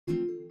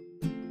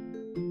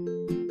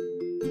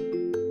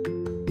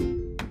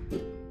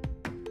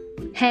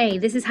Hey,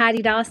 this is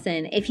Heidi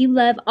Dawson. If you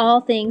love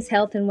all things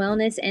health and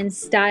wellness and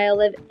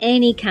style of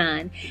any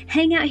kind,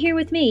 hang out here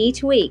with me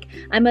each week.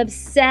 I'm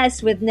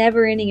obsessed with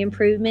never-ending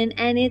improvement,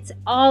 and it's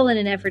all in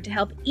an effort to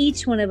help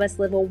each one of us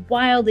live a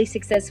wildly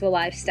successful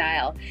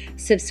lifestyle.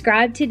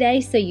 Subscribe today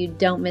so you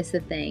don't miss a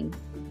thing.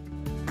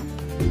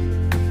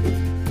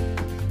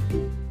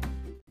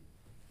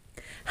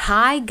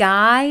 Hi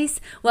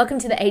guys, welcome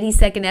to the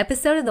 82nd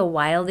episode of the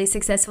Wildly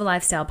Successful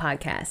Lifestyle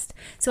Podcast.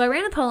 So I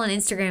ran a poll on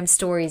Instagram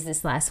stories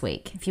this last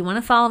week. If you want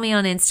to follow me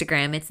on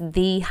Instagram, it's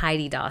the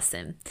Heidi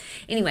Dawson.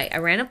 Anyway, I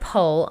ran a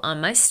poll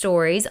on my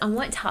stories on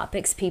what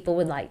topics people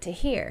would like to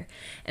hear.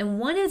 And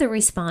one of the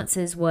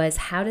responses was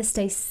how to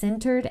stay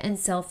centered and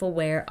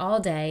self-aware all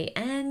day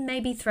and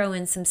maybe throw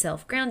in some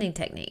self-grounding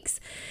techniques.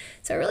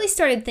 So I really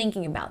started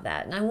thinking about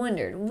that, and I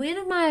wondered, when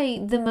am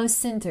I the most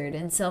centered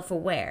and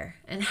self-aware?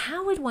 And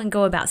how would one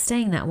go about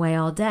staying that way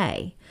all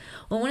day?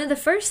 Well, one of the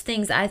first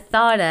things I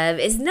thought of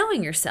is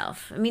knowing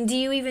yourself. I mean, do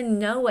you even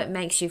know what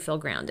makes you feel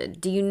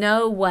grounded? Do you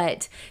know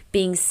what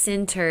being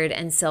centered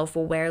and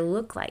self-aware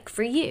look like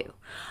for you?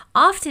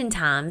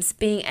 Oftentimes,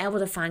 being able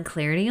to find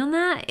clarity on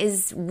that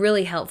is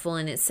really helpful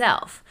in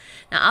itself.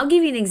 Now, I'll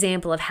give you an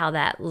example of how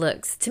that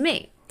looks to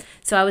me.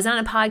 So I was on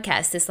a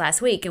podcast this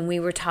last week, and we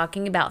were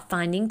talking about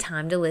finding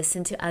time to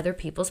listen to other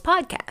people's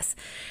podcasts.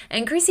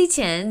 And Chrissy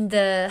Chen,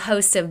 the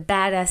host of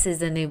Badass is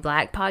the New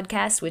Black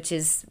podcast, which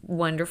is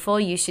wonderful.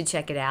 You should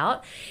check it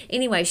out.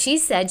 Anyway, she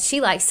said she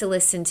likes to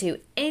listen to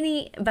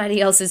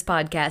anybody else's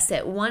podcast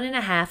at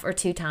 1.5 or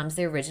 2 times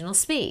the original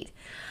speed.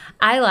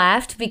 I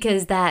laughed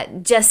because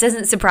that just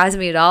doesn't surprise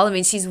me at all. I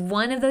mean, she's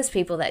one of those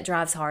people that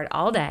drives hard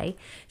all day.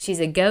 She's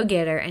a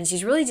go-getter, and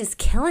she's really just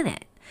killing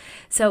it.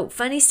 So,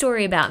 funny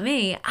story about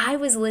me, I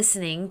was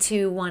listening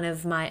to one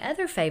of my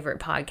other favorite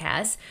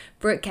podcasts,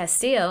 Brooke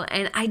Castillo,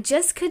 and I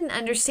just couldn't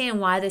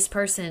understand why this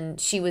person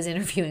she was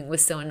interviewing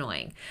was so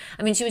annoying.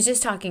 I mean, she was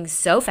just talking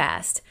so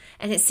fast,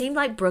 and it seemed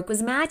like Brooke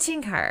was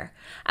matching her.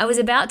 I was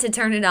about to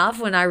turn it off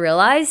when I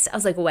realized, I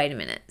was like, wait a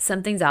minute,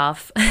 something's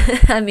off.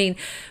 I mean,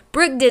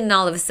 Brooke didn't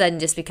all of a sudden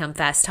just become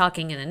fast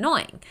talking and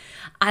annoying.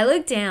 I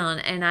looked down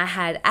and I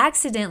had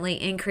accidentally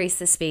increased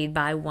the speed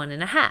by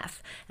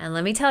 1.5. And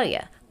let me tell you,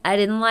 I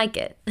didn't like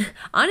it.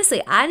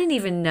 Honestly, I didn't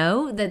even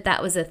know that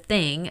that was a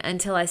thing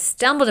until I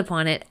stumbled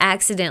upon it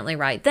accidentally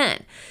right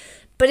then.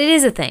 But it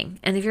is a thing.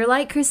 And if you're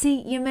like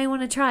Chrissy, you may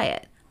want to try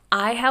it.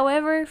 I,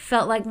 however,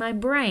 felt like my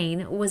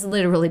brain was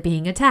literally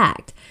being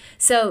attacked.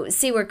 So,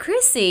 see where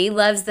Chrissy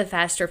loves the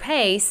faster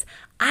pace,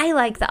 I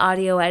like the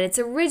audio at its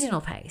original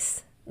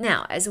pace.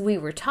 Now, as we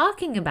were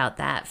talking about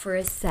that for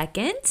a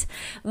second,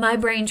 my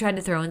brain tried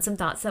to throw in some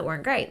thoughts that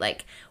weren't great,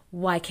 like,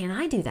 why can't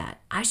I do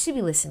that? I should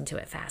be listening to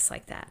it fast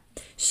like that.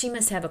 She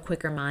must have a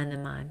quicker mind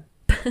than mine.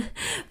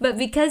 But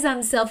because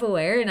I'm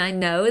self-aware and I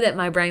know that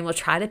my brain will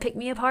try to pick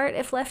me apart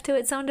if left to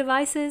its own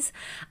devices,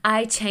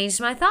 I changed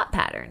my thought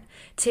pattern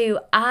to,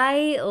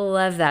 I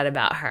love that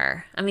about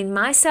her. I mean,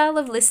 my style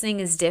of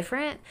listening is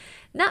different.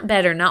 Not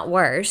better, not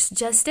worse,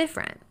 just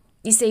different.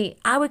 You see,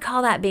 I would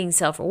call that being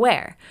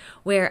self-aware,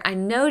 where I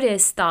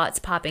noticed thoughts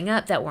popping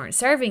up that weren't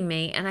serving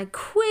me, and I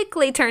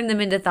quickly turned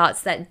them into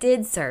thoughts that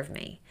did serve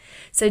me.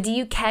 So do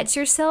you catch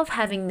yourself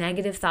having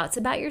negative thoughts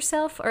about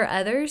yourself or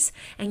others?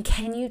 And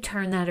can you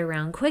turn that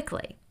around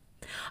quickly?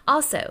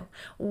 Also,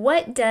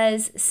 what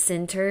does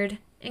centered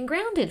and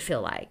grounded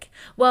feel like?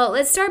 Well,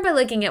 let's start by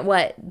looking at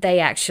what they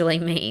actually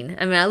mean.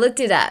 I mean, I looked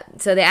it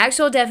up. So the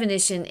actual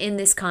definition in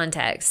this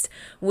context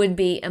would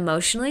be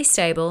emotionally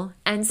stable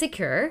and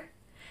secure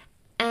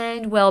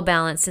and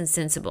well-balanced and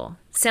sensible.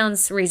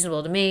 Sounds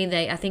reasonable to me.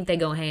 I think they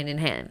go hand in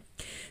hand.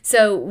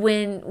 So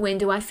when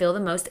do I feel the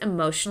most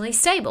emotionally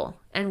stable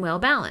and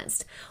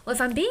well-balanced? Well,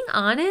 if I'm being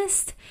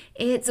honest,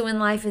 it's when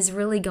life is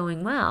really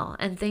going well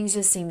and things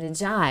just seem to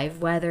jive,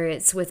 whether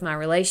it's with my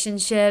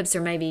relationships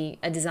or maybe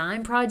a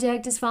design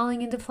project is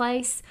falling into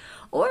place,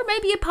 or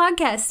maybe a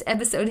podcast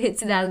episode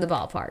hits it out of the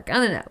ballpark. I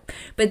don't know.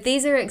 But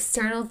these are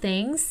external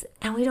things,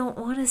 and we don't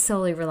want to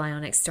solely rely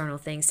on external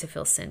things to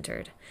feel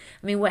centered.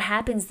 I mean, what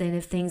happens then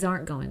if things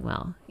aren't going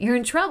well? You're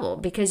in trouble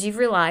because you've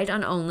relied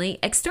on only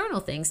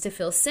external things to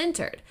feel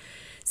centered.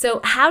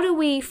 So how do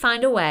we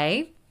find a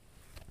way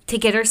to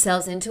get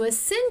ourselves into a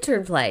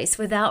centered place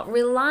without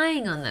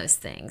relying on those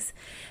things?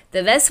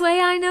 The best way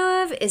I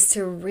know of is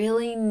to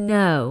really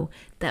know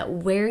that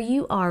where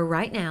you are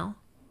right now,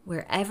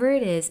 wherever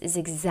it is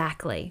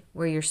exactly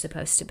where you're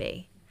supposed to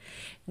be.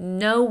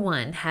 No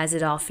one has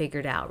it all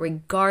figured out,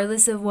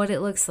 regardless of what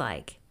it looks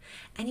like.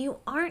 And you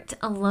aren't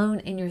alone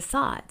in your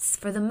thoughts.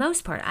 For the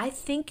most part, I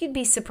think you'd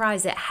be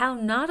surprised at how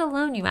not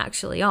alone you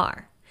actually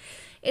are.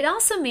 It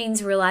also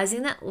means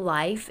realizing that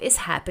life is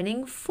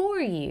happening for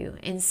you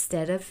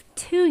instead of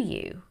to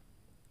you.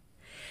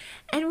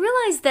 And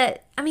realize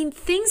that,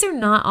 things are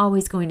not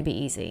always going to be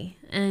easy.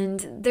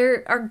 And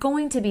there are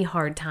going to be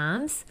hard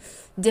times,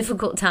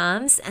 difficult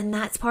times, and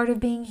that's part of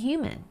being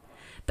human.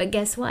 But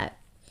guess what?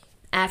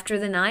 After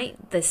the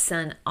night, the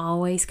sun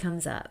always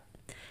comes up.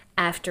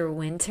 After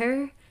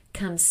winter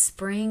comes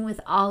spring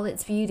with all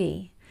its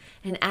beauty.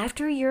 And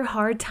after your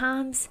hard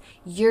times,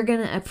 you're going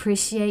to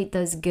appreciate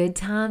those good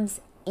times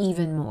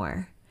even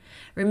more.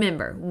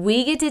 Remember,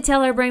 we get to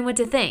tell our brain what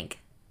to think.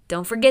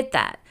 Don't forget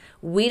that.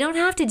 We don't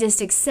have to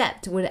just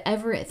accept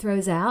whatever it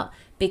throws out,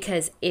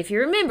 because if you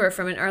remember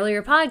from an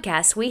earlier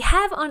podcast, we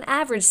have on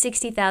average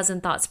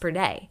 60,000 thoughts per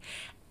day,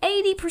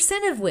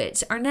 80% of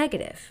which are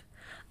negative.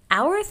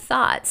 Our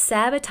thoughts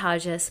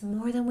sabotage us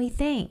more than we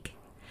think.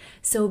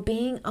 So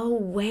being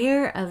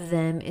aware of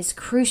them is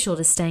crucial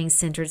to staying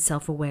centered,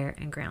 self-aware,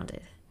 and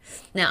grounded.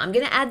 Now, I'm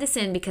going to add this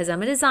in because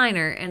I'm a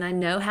designer and I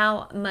know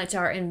how much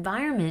our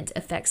environment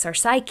affects our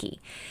psyche.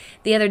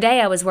 The other day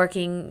I was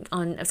kind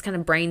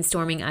of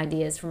brainstorming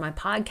ideas for my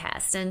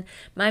podcast, and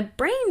my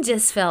brain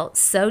just felt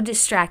so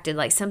distracted,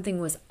 like something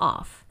was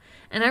off.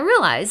 And I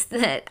realized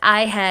that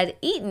I had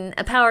eaten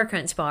a Power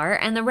Crunch bar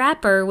and the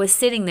wrapper was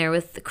sitting there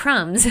with the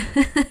crumbs.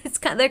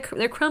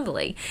 They're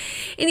crumbly.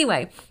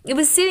 Anyway, it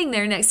was sitting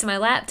there next to my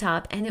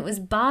laptop and it was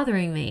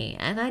bothering me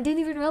and I didn't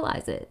even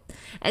realize it.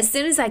 As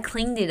soon as I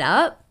cleaned it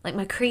up, like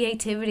my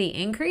creativity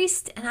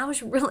increased and I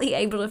was really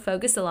able to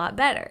focus a lot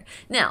better.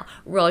 Now,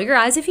 roll your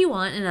eyes if you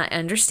want, and I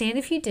understand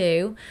if you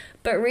do,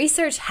 but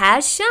research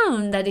has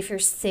shown that if you're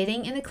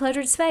sitting in a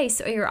cluttered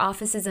space or your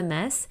office is a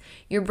mess,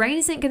 your brain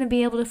isn't going to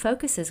be able to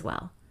focus as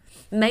well.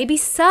 Maybe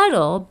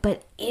subtle,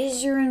 but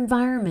is your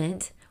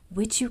environment,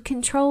 which you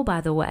control by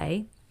the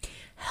way,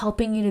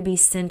 helping you to be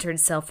centered,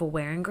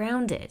 self-aware, and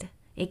grounded?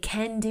 It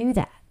can do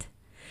that.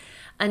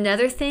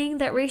 Another thing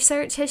that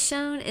research has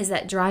shown is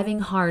that driving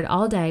hard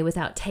all day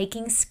without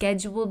taking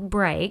scheduled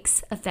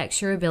breaks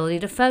affects your ability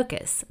to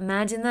focus.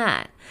 Imagine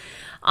that.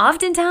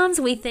 Oftentimes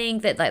we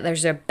think that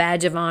there's a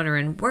badge of honor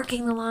in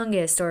working the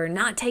longest or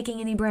not taking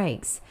any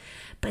breaks.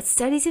 But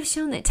studies have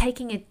shown that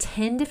taking a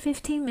 10 to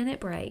 15 minute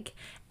break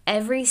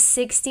every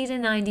 60 to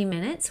 90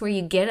 minutes, where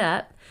you get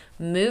up,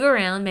 move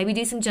around, maybe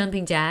do some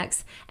jumping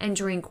jacks, and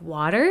drink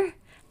water,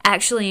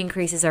 actually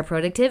increases our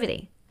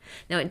productivity.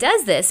 Now, it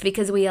does this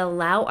because we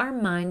allow our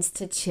minds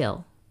to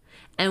chill.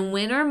 And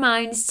when our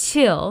minds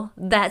chill,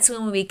 that's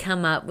when we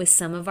come up with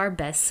some of our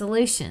best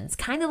solutions.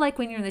 Kind of like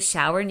when you're in the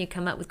shower and you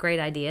come up with great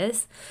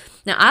ideas.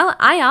 Now,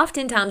 I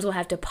oftentimes will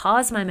have to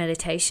pause my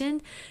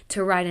meditation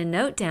to write a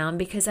note down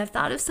because I've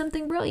thought of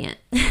something brilliant.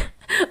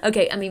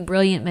 Okay, I mean,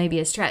 brilliant may be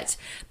a stretch,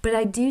 but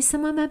I do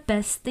some of my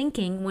best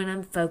thinking when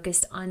I'm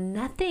focused on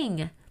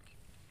nothing.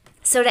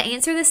 So to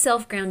answer the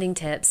self-grounding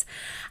tips,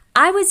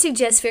 I would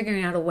suggest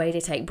figuring out a way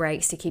to take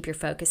breaks to keep your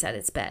focus at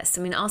its best.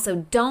 I mean,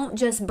 also, don't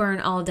just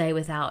burn all day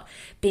without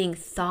being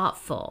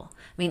thoughtful.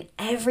 I mean,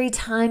 every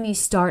time you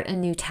start a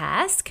new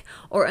task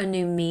or a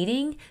new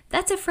meeting,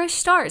 that's a fresh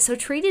start, so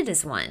treat it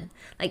as one.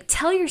 Like,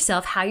 tell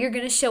yourself how you're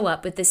going to show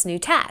up with this new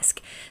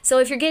task. So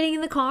if you're getting in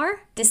the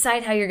car,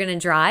 decide how you're going to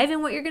drive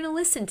and what you're going to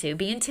listen to.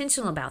 Be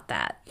intentional about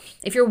that.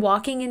 If you're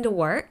walking into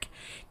work,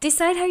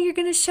 decide how you're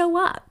going to show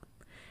up.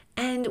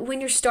 And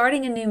when you're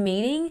starting a new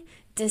meeting,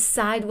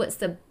 decide what's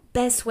the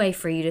best way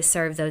for you to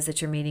serve those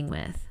that you're meeting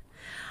with.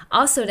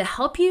 Also, to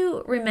help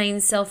you remain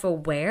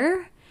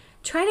self-aware,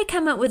 try to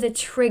come up with a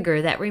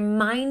trigger that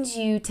reminds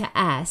you to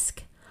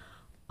ask,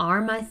 are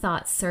my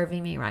thoughts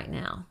serving me right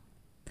now?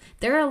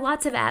 There are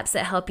lots of apps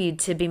that help you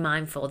to be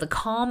mindful. The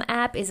Calm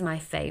app is my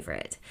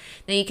favorite.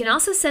 Now, you can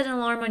also set an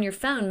alarm on your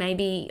phone,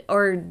 maybe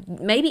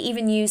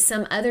even use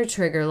some other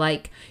trigger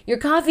like your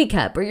coffee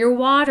cup or your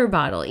water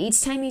bottle.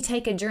 Each time you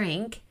take a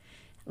drink,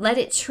 let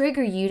it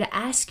trigger you to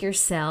ask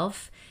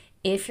yourself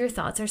if your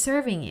thoughts are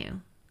serving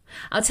you.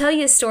 I'll tell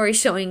you a story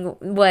showing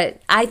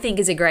what I think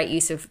is a great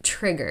use of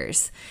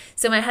triggers.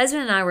 So my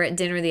husband and I were at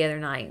dinner the other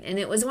night, and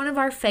it was one of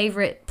our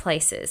favorite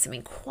places. I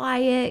mean,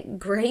 quiet,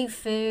 great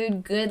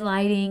food, good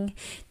lighting.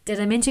 Did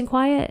I mention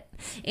quiet?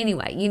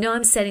 Anyway, you know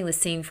I'm setting the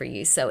scene for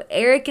you. So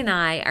Eric and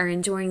I are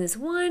enjoying this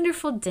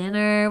wonderful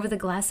dinner with a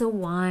glass of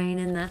wine,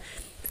 and the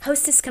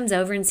hostess comes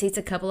over and seats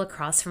a couple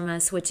across from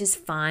us, which is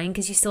fine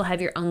because you still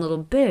have your own little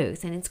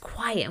booth, and it's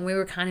quiet, and we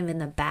were kind of in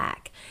the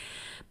back.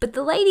 But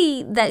the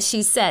lady that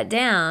she sat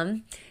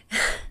down,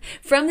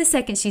 from the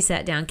second she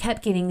sat down,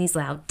 kept getting these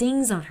loud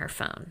dings on her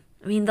phone.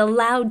 I mean, the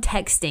loud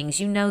textings,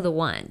 you know the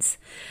ones.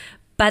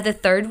 By the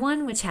third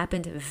one, which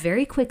happened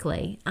very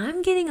quickly,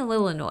 I'm getting a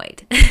little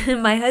annoyed.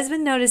 My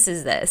husband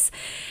notices this,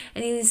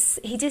 and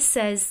he just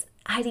says,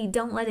 Heidi,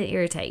 don't let it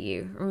irritate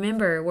you.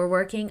 Remember, we're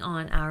working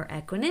on our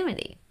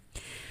equanimity.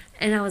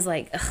 And I was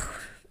like, oh,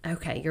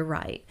 okay, you're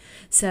right.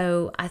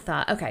 So I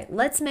thought, okay,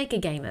 let's make a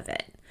game of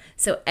it.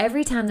 So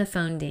every time the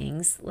phone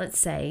dings, let's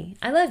say,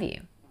 I love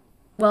you.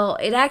 Well,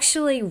 it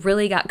actually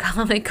really got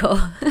comical.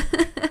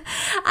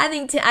 I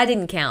think I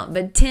didn't count,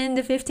 but 10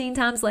 to 15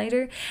 times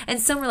later, and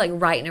some were like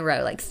right in a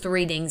row, like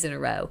 3 dings in a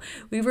row.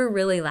 We were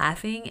really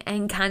laughing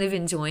and kind of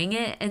enjoying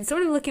it and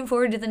sort of looking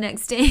forward to the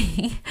next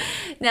ding.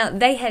 Now,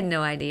 they had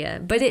no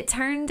idea, but it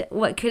turned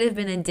what could have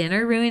been a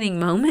dinner ruining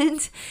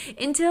moment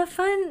into a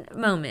fun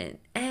moment.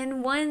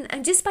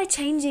 And just by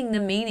changing the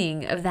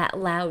meaning of that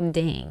loud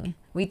ding,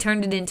 we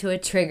turned it into a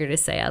trigger to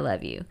say, I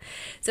love you.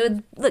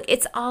 So look,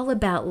 it's all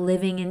about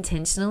living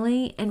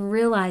intentionally and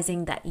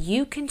realizing that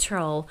you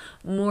control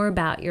more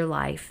about your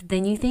life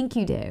than you think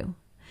you do.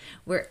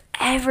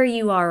 Wherever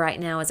you are right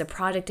now is a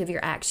product of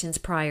your actions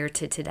prior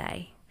to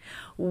today.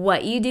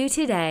 What you do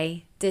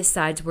today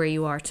decides where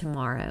you are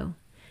tomorrow.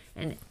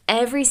 And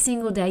every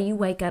single day you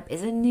wake up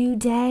is a new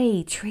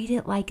day. Treat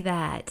it like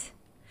that.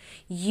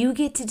 You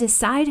get to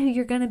decide who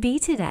you're going to be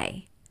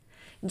today.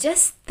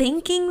 Just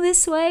thinking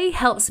this way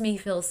helps me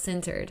feel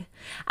centered.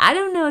 I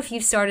don't know if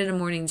you've started a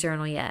morning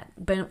journal yet,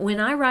 but when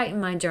I write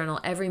in my journal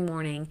every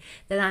morning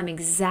that I'm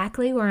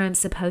exactly where I'm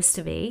supposed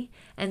to be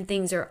and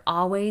things are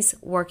always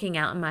working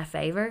out in my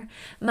favor,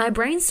 my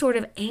brain sort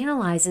of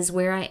analyzes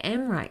where I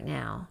am right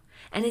now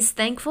and is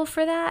thankful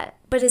for that,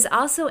 but is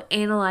also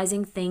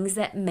analyzing things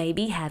that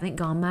maybe haven't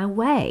gone my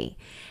way.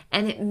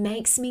 And it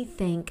makes me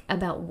think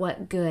about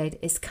what good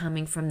is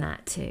coming from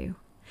that too.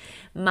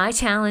 My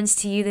challenge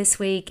to you this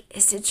week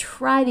is to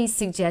try these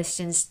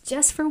suggestions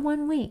just for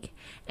 1 week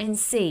and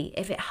see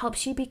if it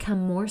helps you become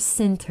more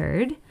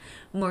centered,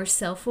 more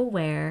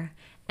self-aware,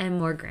 and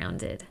more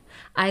grounded.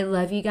 I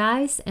love you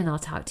guys, and I'll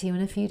talk to you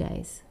in a few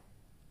days.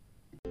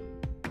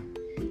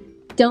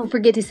 Don't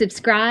forget to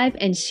subscribe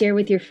and share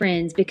with your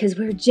friends because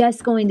we're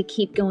just going to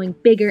keep going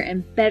bigger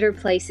and better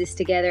places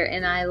together,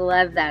 and I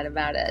love that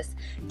about us.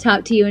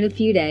 Talk to you in a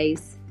few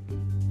days.